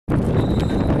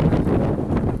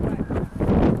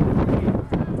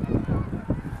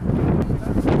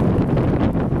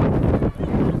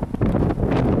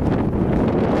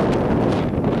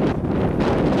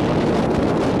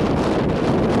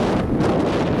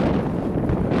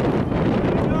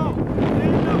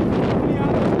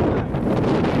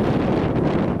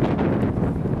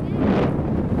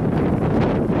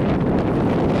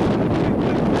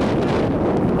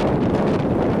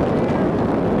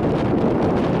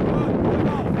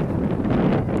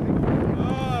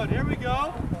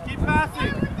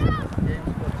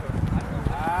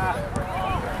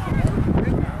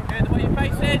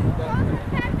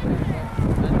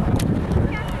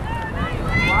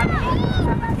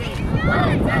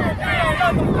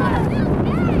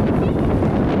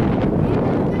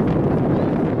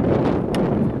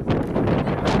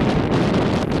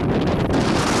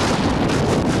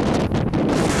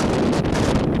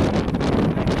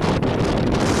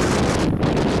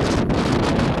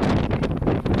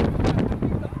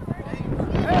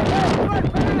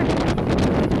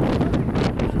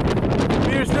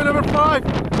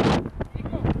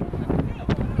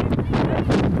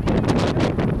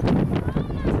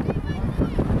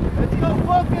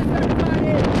focus,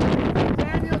 everybody.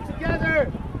 Daniel,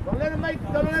 together. Don't let him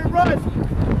rush.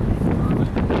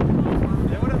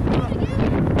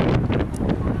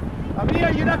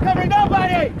 Amir, you're not covering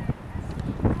nobody.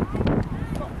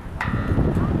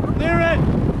 Clear it.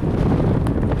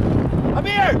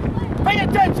 Amir, pay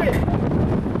attention.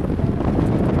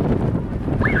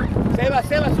 Seba,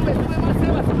 sube más,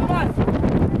 sube más.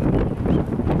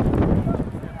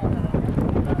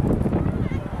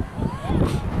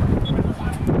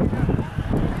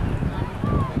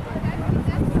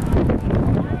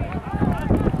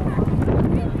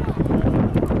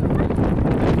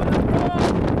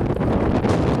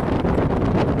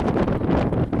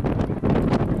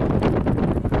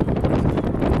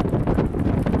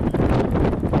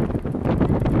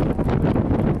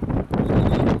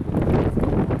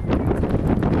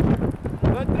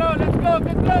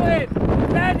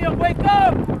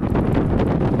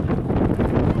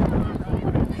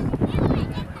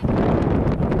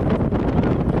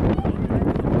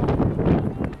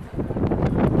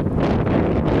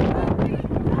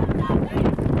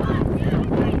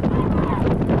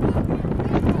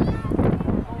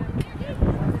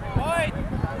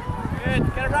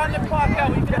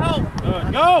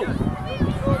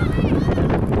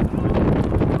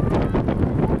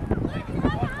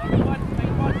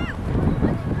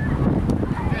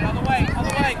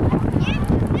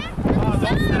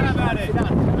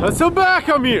 Hustle back,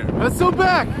 Amir! Hustle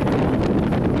back!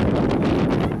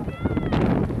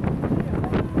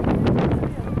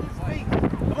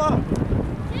 Come on!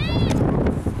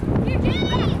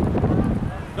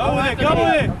 Go with it! Go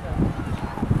with it!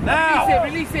 Now!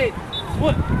 Release it!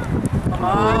 What? Come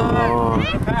on!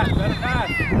 Better pass! Better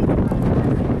pass!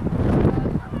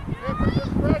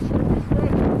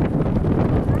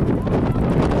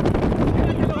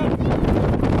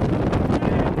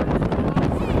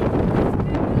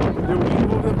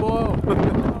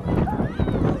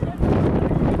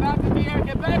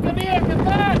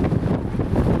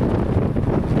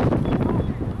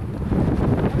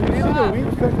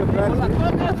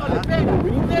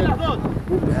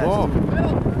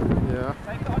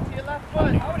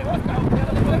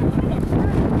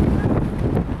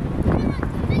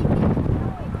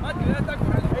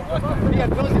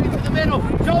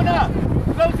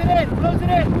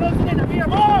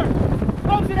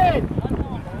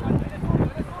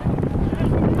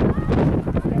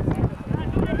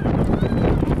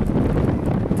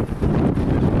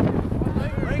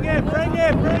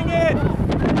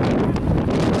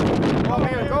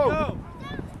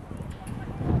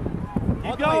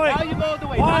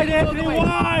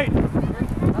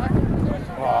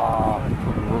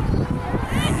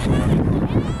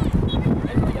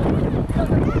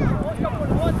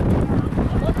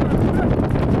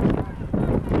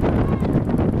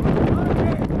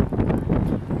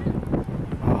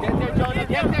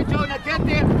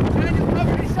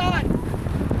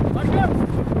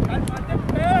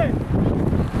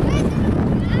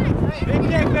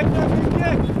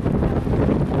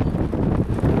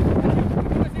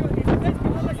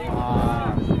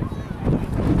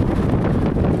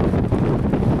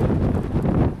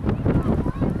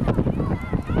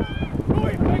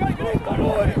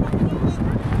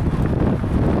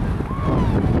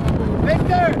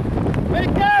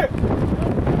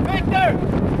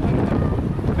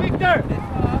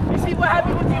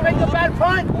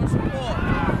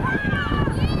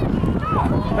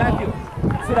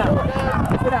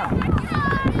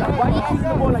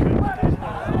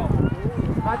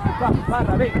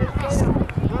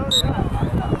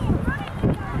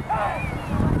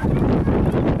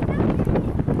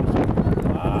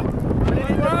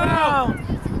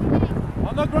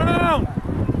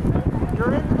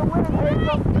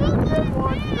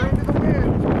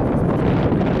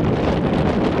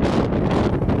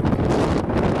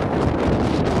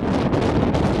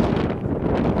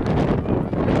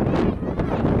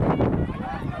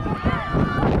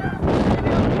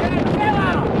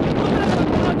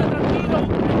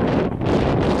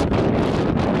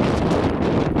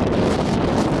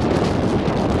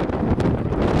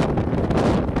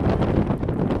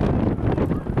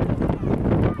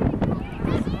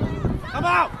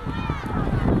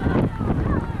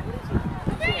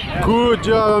 Good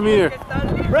job, Amir.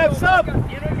 Reps up.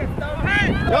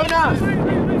 Jonas.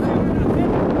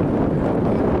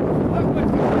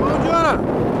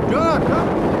 Jonah, come.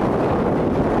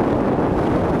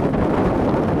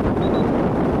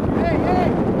 Hey,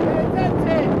 pay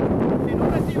attention.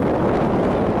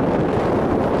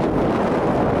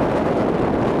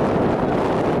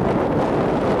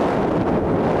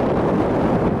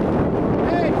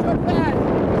 Hey, short pass.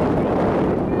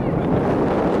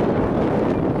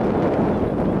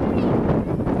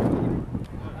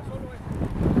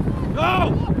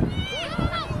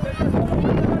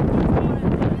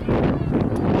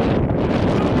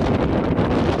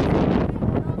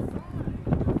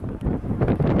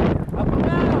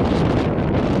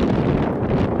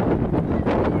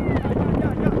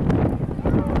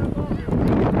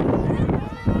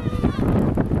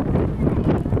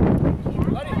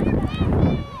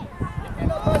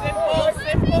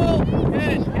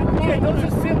 Yeah, those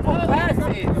are simple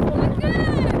passes.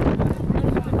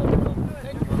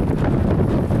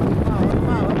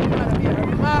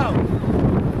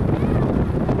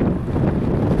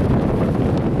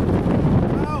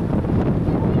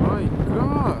 My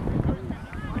God.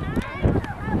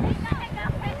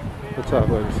 What's up,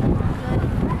 ladies?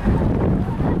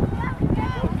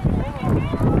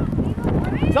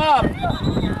 Top.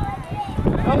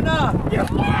 Oh no.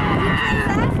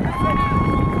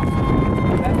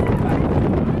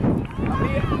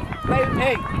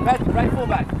 Hey, right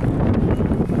fullback.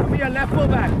 Come here, left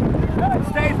fullback.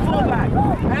 Stay fullback.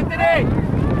 Anthony.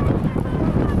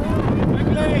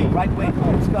 Right wing.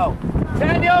 Let's go.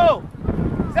 Daniel.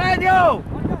 Daniel.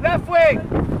 Left wing.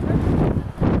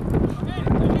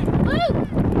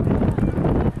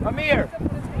 Amir.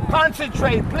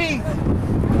 Concentrate, please.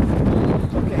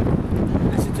 Okay.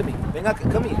 Listen to me. Venga,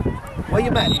 come here. Where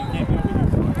you at?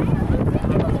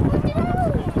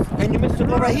 And you missed the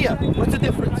ball right here. What's the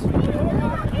difference?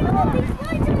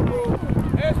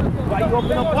 Why you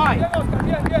open up wide?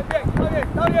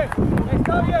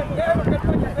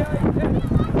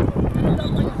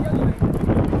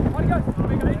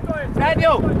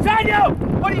 Daniel! Daniel!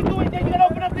 What are you doing there? You gotta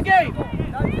open up the game!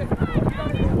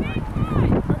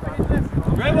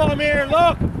 Dribble, Amir,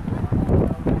 look!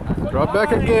 Drop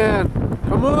back again.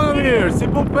 Come on, Amir.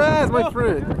 Simple pass, my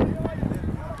friend.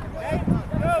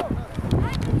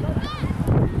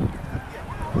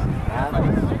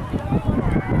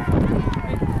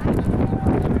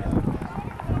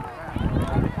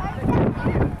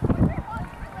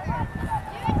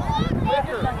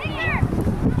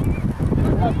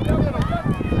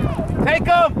 Take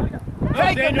him!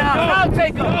 Take him now! Now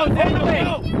take him! Go, Daniel, go!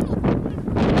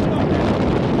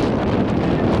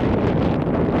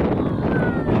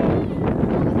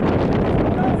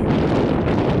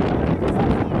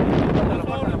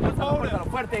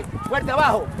 Fuerte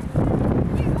abajo.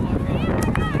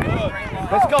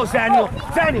 Let's go, Daniel.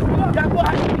 Daniel, that ball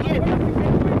has to be in.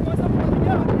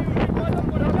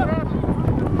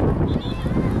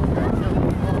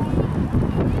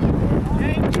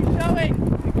 Keep showing.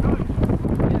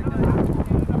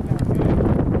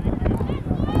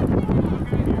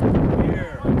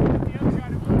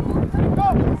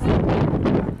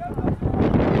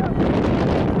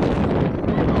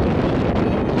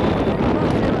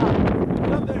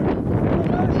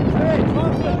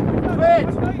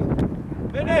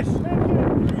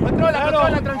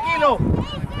 Controla, tranquilo.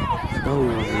 Oh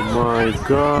my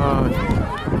God.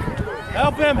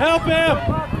 Help him, help him.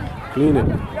 Clean it.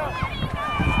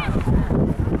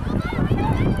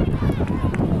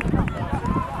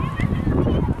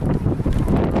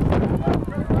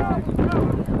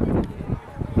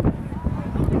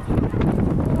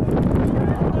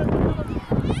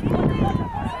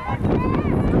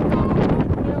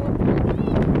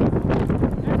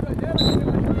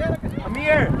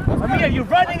 Amir, you're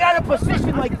running out of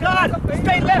position, my God!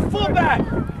 Stay left fullback!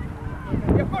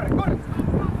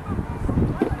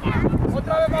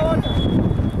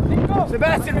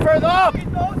 Sebastian, further up!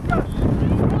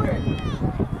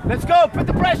 Let's go, put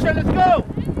the pressure, let's go!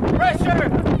 Pressure!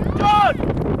 John!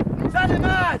 Sale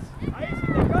más!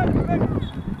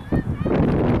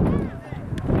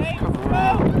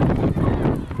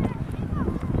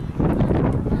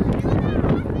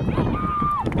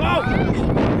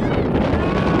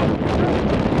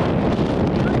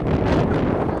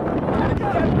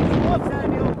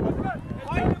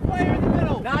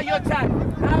 Now you attack.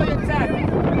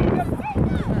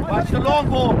 Watch the long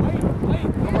ball.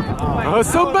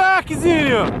 Hustle back,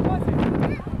 Zinho.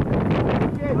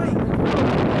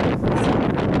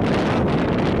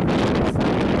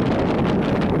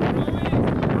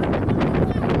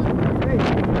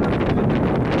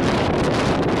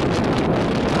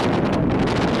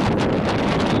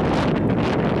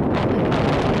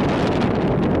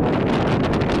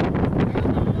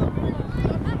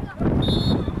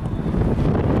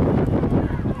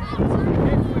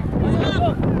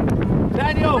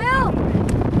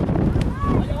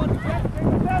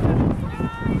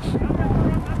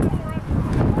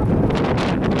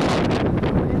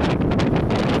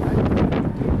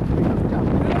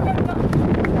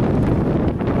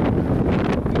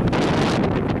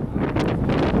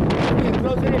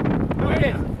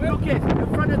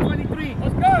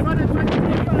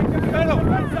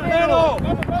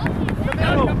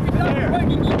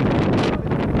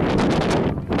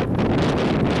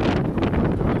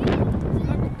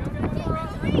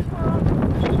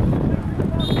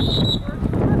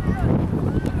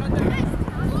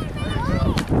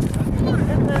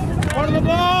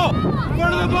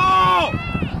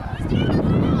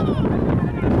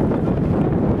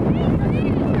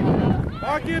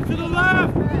 him to the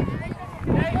left.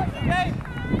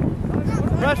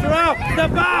 Pressure out.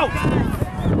 Step out.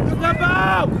 Step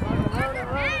out.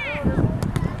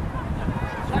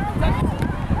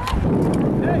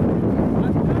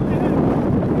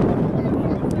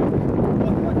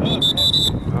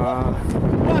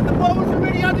 What? The ball was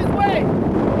already on his way.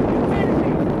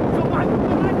 So why did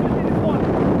this one?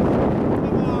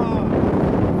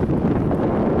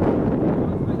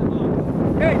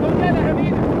 Hey, don't yell at him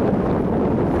either.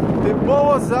 The ball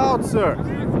was out, sir.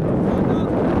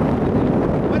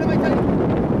 What am I telling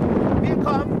you? Be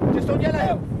calm. Just don't yell at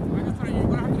him.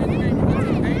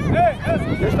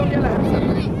 Just don't yell at him.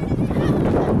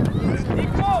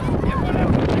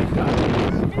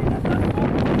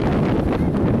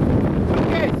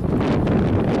 Okay.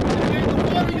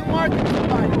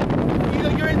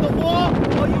 Either you're in the wall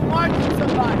or you're marking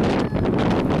somebody.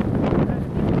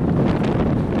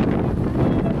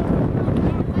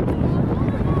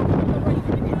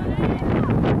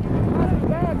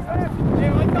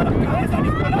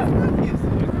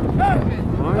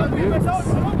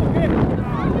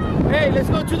 Hey, let's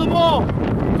go to the ball. To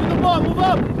the ball. Move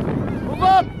up. Move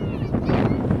up.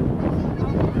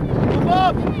 Move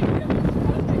up.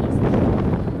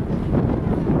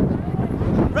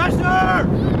 Pressure.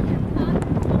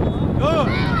 Good.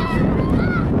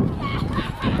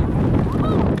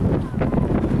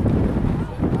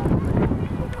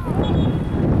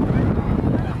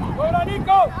 Buena,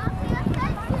 Nico.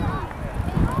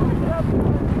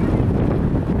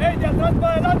 Hey, de atrás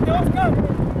para adelante, Oscar.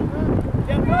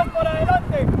 De atrás para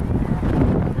adelante.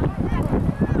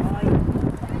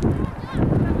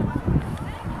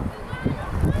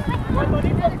 Cuando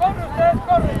Nico corre, ustedes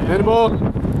corren. Handball.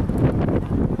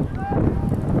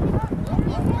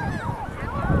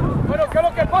 Bueno, ¿qué es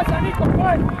lo que pasa, Nico?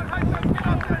 Pues.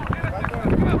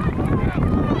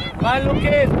 Come on,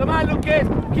 Lucas. Come on, Lucas.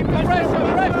 Keep the pressure.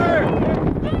 Pressure.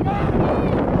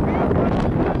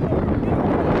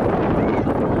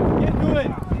 Get to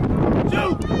it.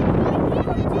 Shoot.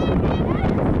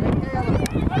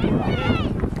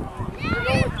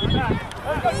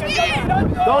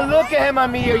 Don't look at him,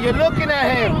 Amir. You're looking at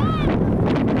him.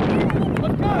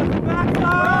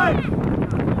 Backside.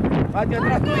 Mate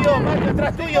atrás tuyo. Mate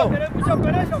atrás tuyo. ¿Tienes mucha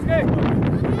pereza o qué?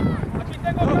 Aquí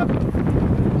tengo campo.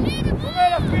 Sube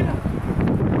las pilas.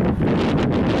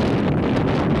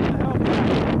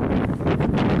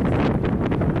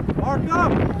 Mark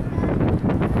up.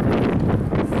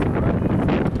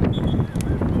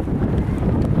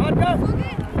 Mark up.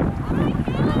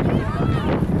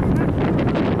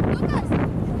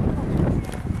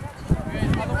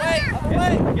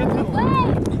 Get to him.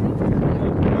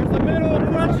 Where's the middle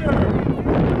pressure?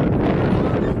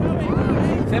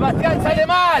 Sebastián, sale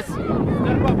más.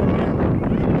 Step up.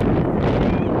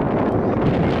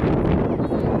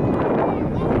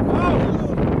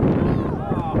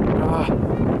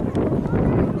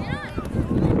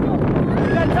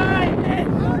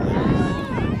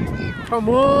 Come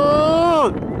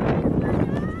on!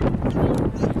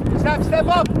 Step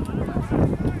up.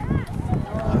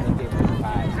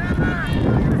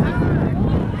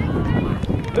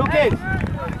 Lucas,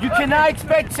 you cannot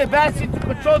expect Sebastian to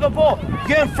control the ball.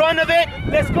 Get in front of it,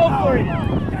 let's go for it.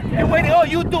 You're waiting, oh,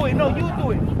 you do it. No, you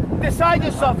do it. Decide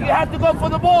yourself, you have to go for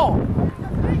the ball.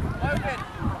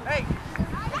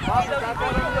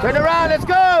 Turn around, let's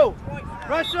go.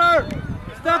 Pressure.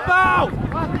 Step out.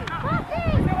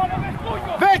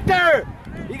 Victor,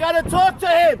 you gotta talk to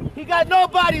him. He got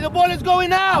nobody, the ball is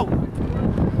going out.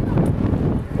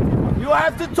 You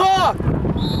have to talk.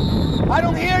 I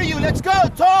don't hear you, let's go,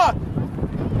 talk.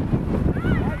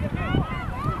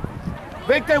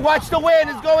 Victor, watch the wind,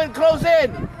 it's going close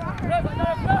in.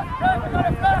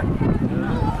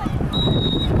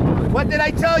 What did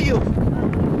I tell you?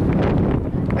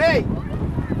 Hey.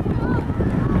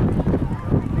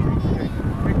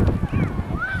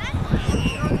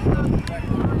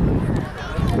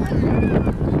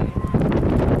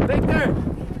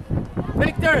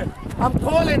 Victor, I'm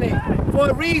calling it for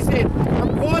a reason.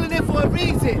 I'm calling it for a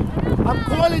reason. I'm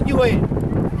calling you in.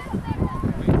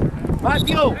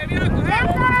 Matthew.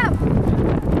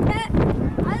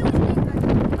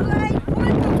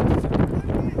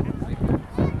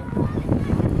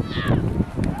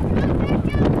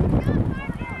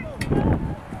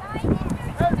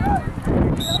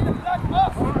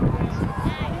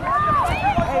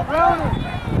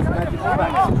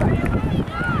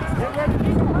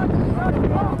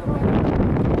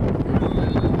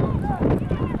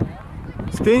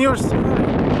 Stay in your side.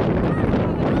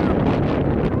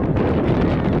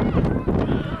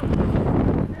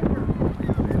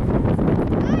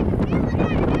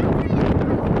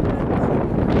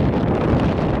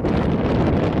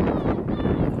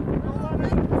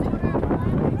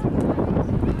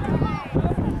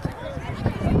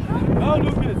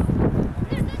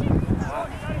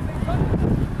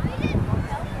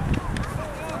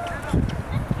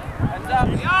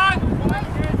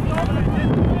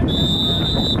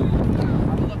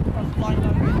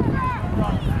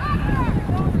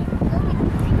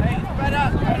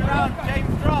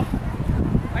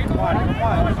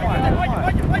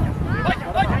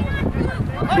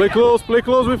 Play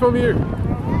close with from here.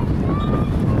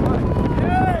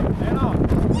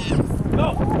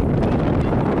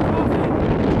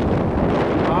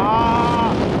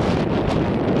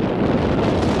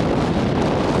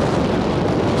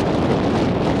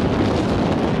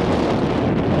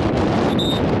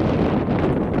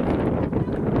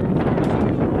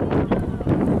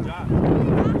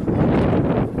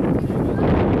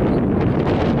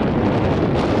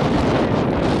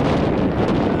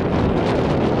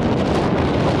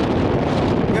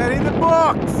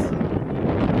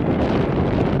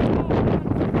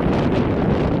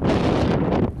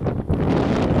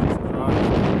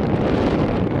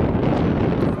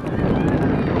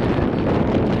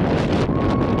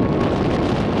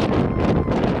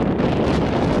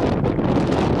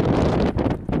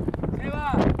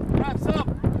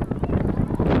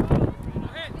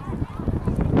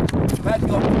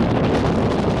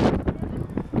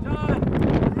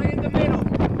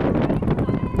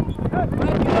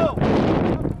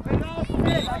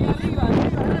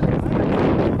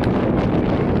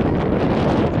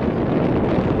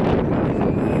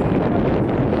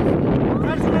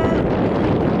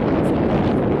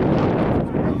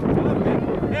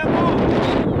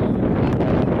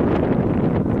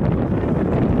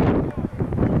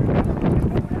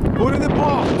 Put in the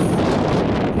box.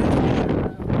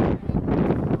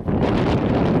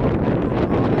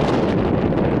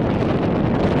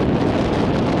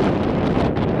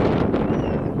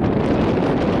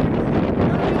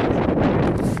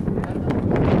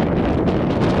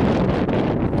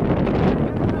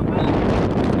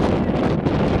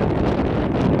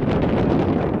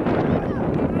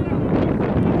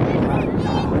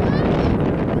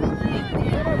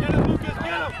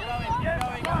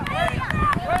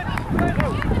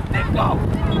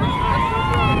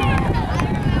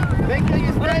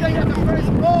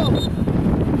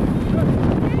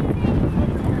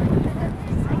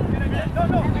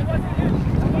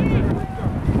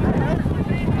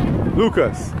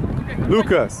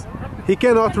 Lucas, he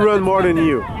cannot run more than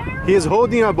you. He is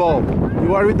holding a ball.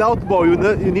 You are without ball. You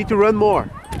need to run more.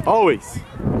 Always.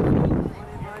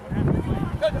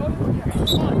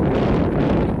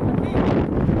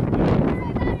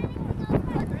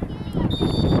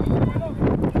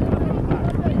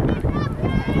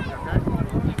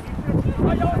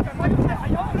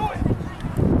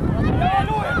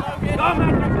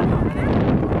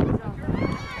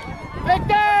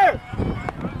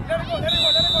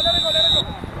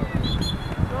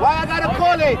 Why I gotta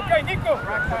call it?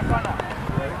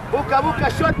 Buca,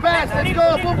 short pass, let's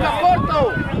go, Buca, corto.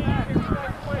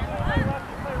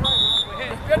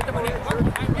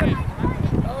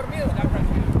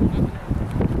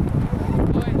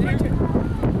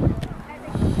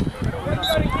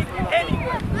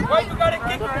 Why you gotta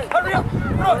kick? Hurry up,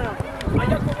 bro.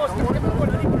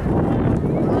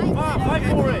 Fight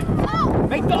for it.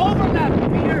 Make the overlap,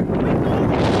 Peter. Make the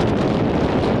overlap.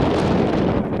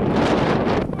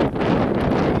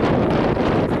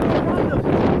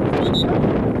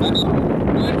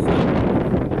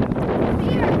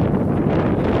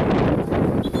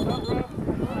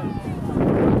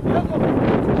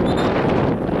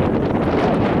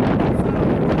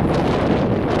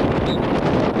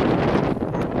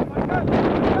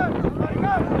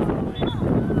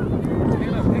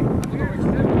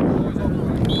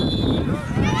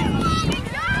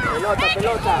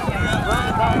 Pelota.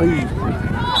 Ay.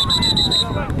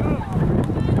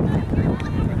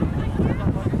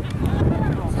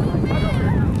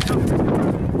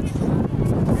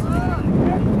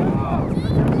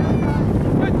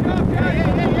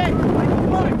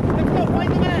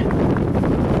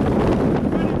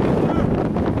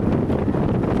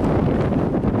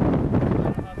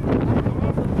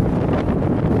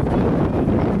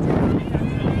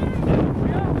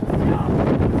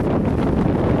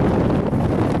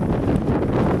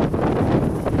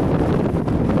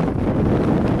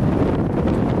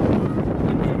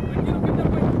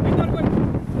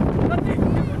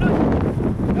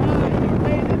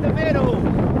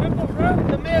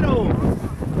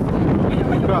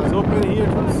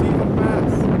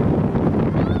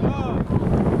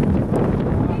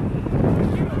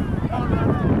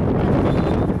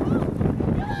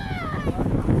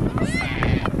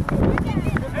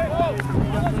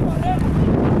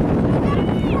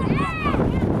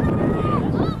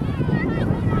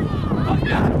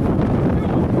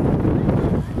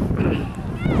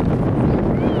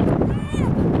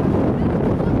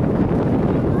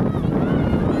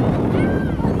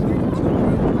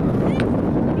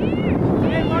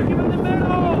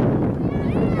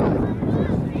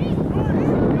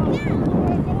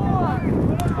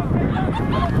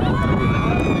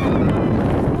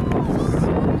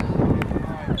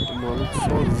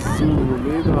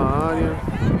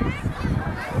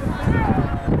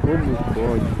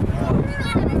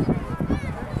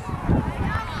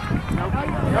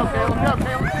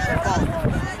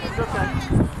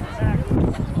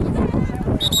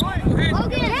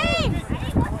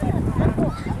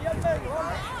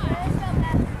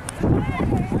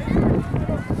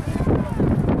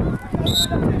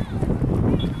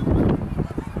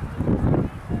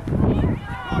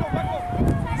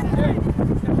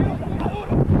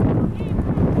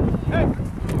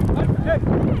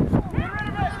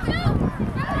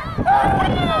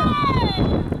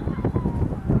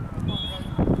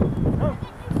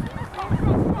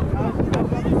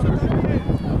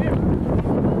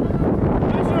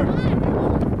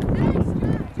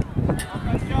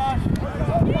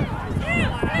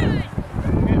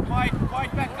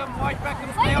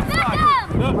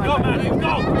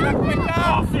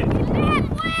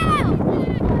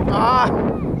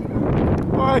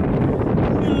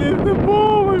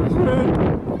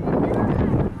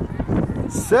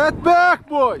 Set back,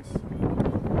 boys!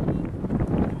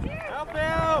 Help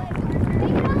him!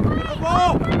 Get the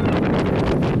ball!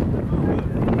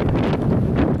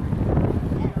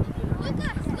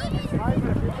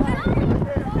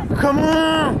 Come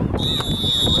on!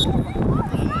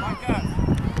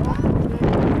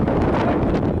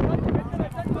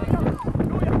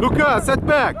 Luca, set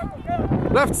back!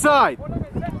 Left side!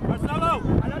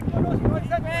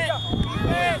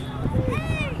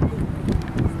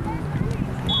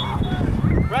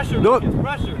 Pressure, no. Lucas,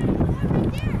 pressure.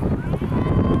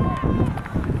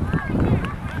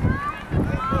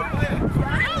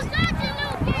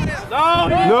 No!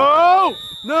 No!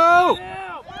 No!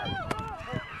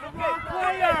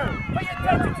 Pay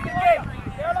attention to the game.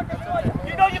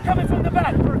 You know you're coming from the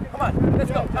back. Come on,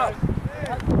 let's go. Now.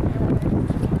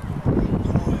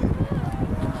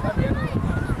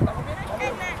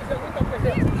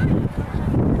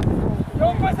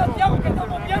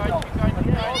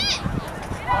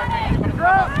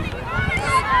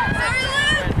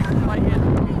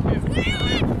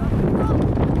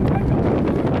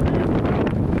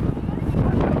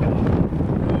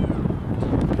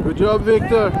 Good job,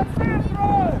 Victor.